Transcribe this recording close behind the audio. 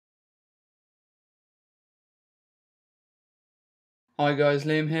Hi guys,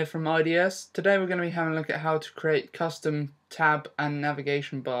 Liam here from IDS. Today we're going to be having a look at how to create custom tab and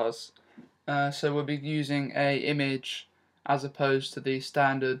navigation bars. So we'll be using a image as opposed to the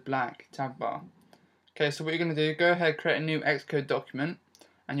standard black tab bar. Okay, so what you're going to do, go ahead, create a new Xcode document,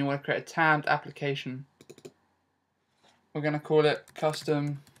 and you want to create a tabbed application. We're going to call it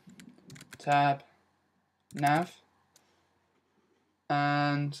custom tab nav,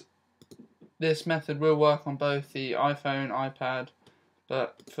 and this method will work on both the iPhone, iPad,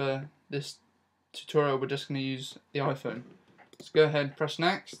 but for this tutorial we're just going to use the iPhone. Let's go ahead, press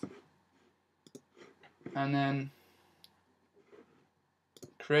next, and then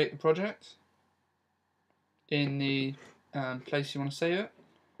create the project in the place you want to save it.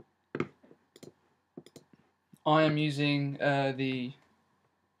 I am using the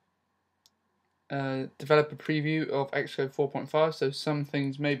developer preview of Xcode 4.5, so some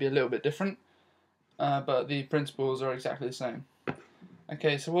things may be a little bit different, but the principles are exactly the same.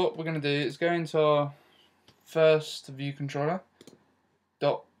 Okay, so what we're going to do is go into our first view controller,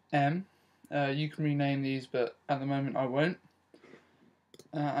 .m. You can rename these, but at the moment I won't.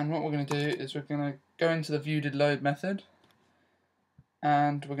 And what we're going to do is we're going to go into the viewDidLoad method,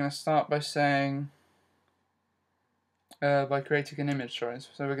 and we're going to start by saying, by creating an image, sorry.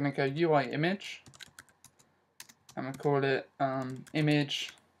 So we're going to go UI image, and we'll call it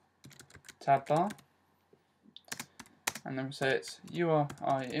image tab bar, and then we'll say it's UI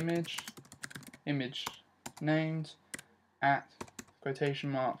image named at quotation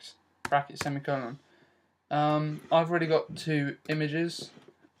marks bracket semicolon. I've already got two images,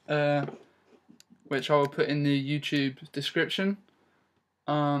 which I will put in the YouTube description.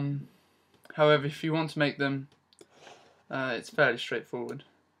 However, if you want to make them, it's fairly straightforward,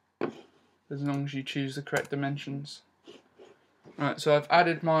 as long as you choose the correct dimensions. Right, so I've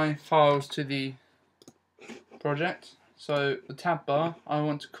added my files to the project. So the tab bar, I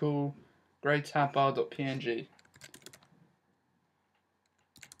want to call greytabbar.png.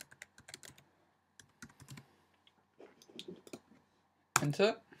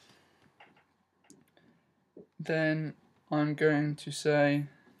 Enter. Then I'm going to say,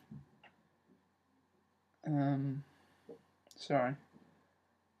 sorry.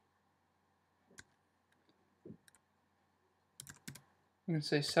 I'm going to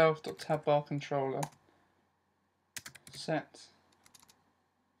say self.tabbarController set.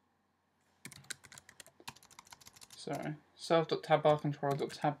 Sorry,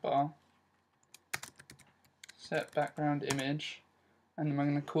 self.tabbarController.tabbar set background image, and then I'm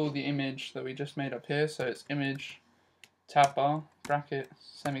going to call the image that we just made up here. So it's image tabbar bracket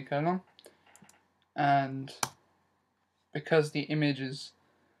semicolon, and because the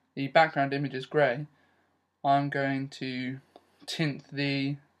background image is grey, I'm going to tint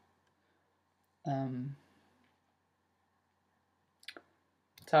the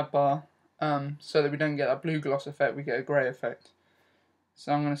tab bar so that we don't get a blue gloss effect, we get a grey effect.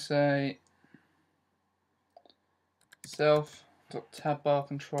 So I'm going to say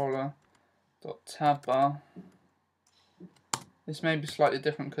self.tabbarController.tabbar. This may be slightly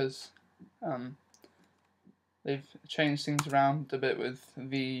different because they've changed things around a bit with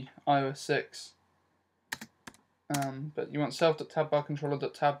the iOS 6. But you want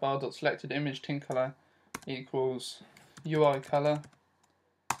self.tabbarController.tabbar.selected image tint color equals UI color,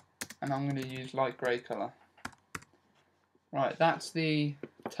 and I'm going to use light grey color. Right, that's the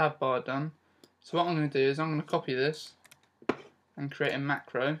tab bar done. So what I'm going to do is I'm going to copy this and create a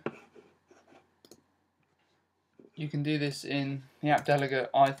macro. You can do this in the app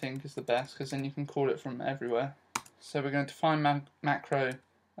delegate, I think is the best, because then you can call it from everywhere. So we're going to define macro,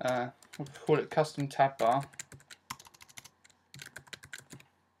 we'll call it custom tab bar,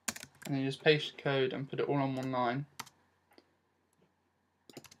 and then you just paste the code and put it all on one line.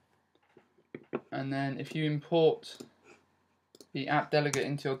 And then if you import the app delegate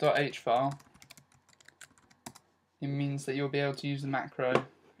into your .h file, it means that you'll be able to use the macro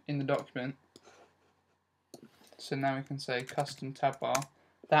in the document. So now we can say custom tab bar.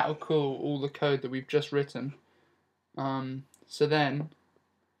 That will call all the code that we've just written. So then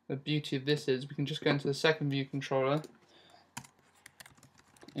the beauty of this is we can just go into the second view controller,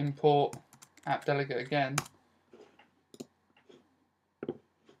 import app delegate again,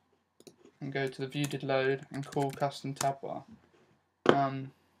 and go to the viewDidLoad and call custom tab bar.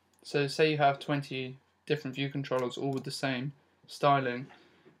 So say you have 20 different view controllers all with the same styling.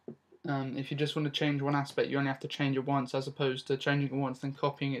 If you just want to change one aspect, you only have to change it once, as opposed to changing it once then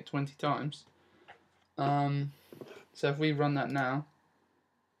copying it 20 times. So if we run that now,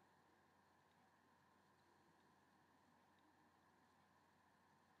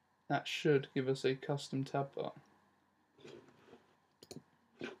 that should give us a custom tab bar.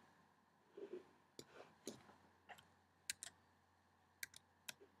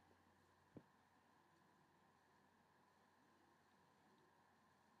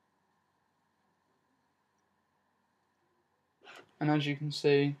 and as you can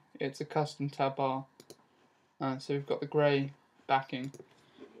see, it's a custom tab bar. So we've got the grey backing.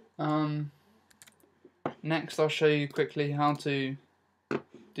 Next, I'll show you quickly how to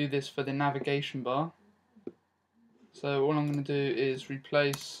do this for the navigation bar. So all I'm going to do is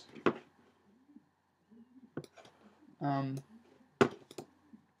replace oh,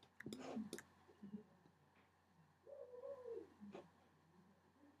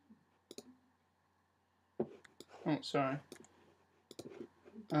 sorry.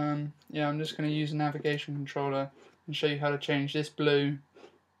 Yeah, I'm just going to use a navigation controller and show you how to change this blue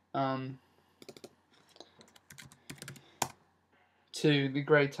to the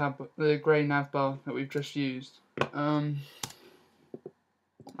grey nav bar that we've just used. I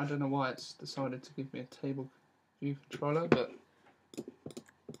don't know why it's decided to give me a table view controller, but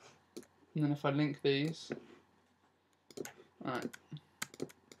and then if I link these, right.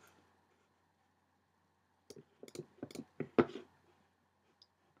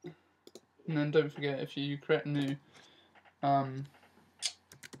 And then don't forget, if you create a new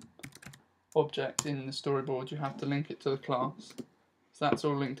object in the storyboard, you have to link it to the class. So that's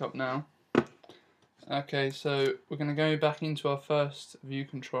all linked up now. Okay, so we're going to go back into our first view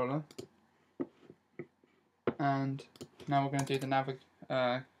controller, and now we're going to do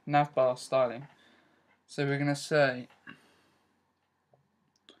the nav bar styling. So we're going to say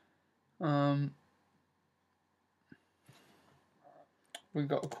we've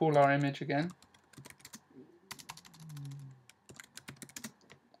got to call our image again.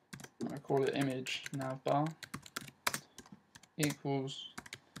 I call it image navbar equals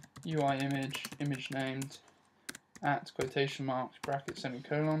UI image named at quotation marks bracket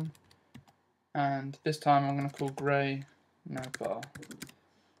semicolon, and this time I'm going to call grey navbar.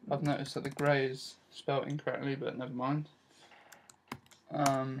 I've noticed that the grey is spelled incorrectly, but never mind.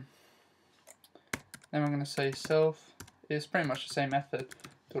 Then we're going to say self. It's pretty much the same method.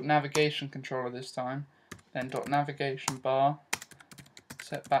 Dot navigation controller this time. Then dot navigation bar.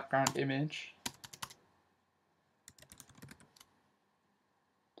 Set background image.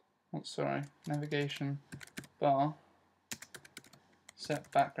 Oh, sorry. Navigation bar.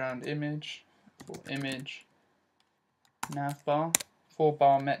 Set background image for image navbar. For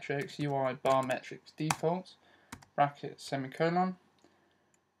bar metrics, UI bar metrics default. Bracket semicolon.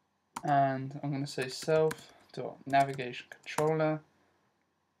 And I'm going to say self dot navigation controller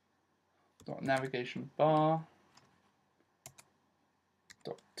dot navigation bar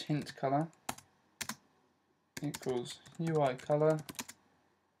dot tint color equals UI color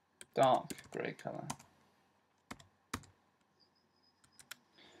dark grey color.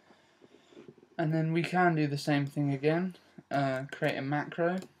 And then we can do the same thing again, create a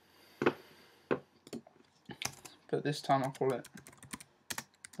macro, but this time I'll call it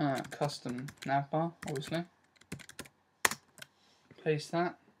custom navbar, obviously. Paste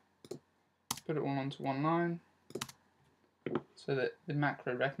that, put it all onto one line so that the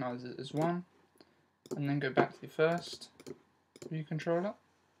macro recognizes it as one, and then go back to the first view controller,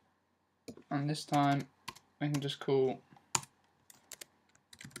 and this time we can just call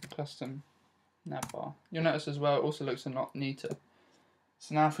custom navbar. You'll notice as well it also looks a lot neater.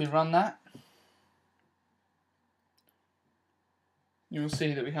 So now if we run that, you will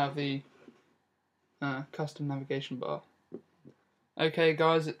see that we have the custom navigation bar. Okay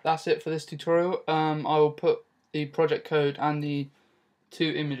guys, that's it for this tutorial. I will put the project code and the 2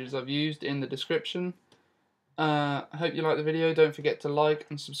 images I've used in the description. I hope you liked the video. Don't forget to like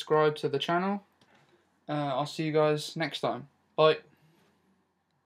and subscribe to the channel. I'll see you guys next time. Bye.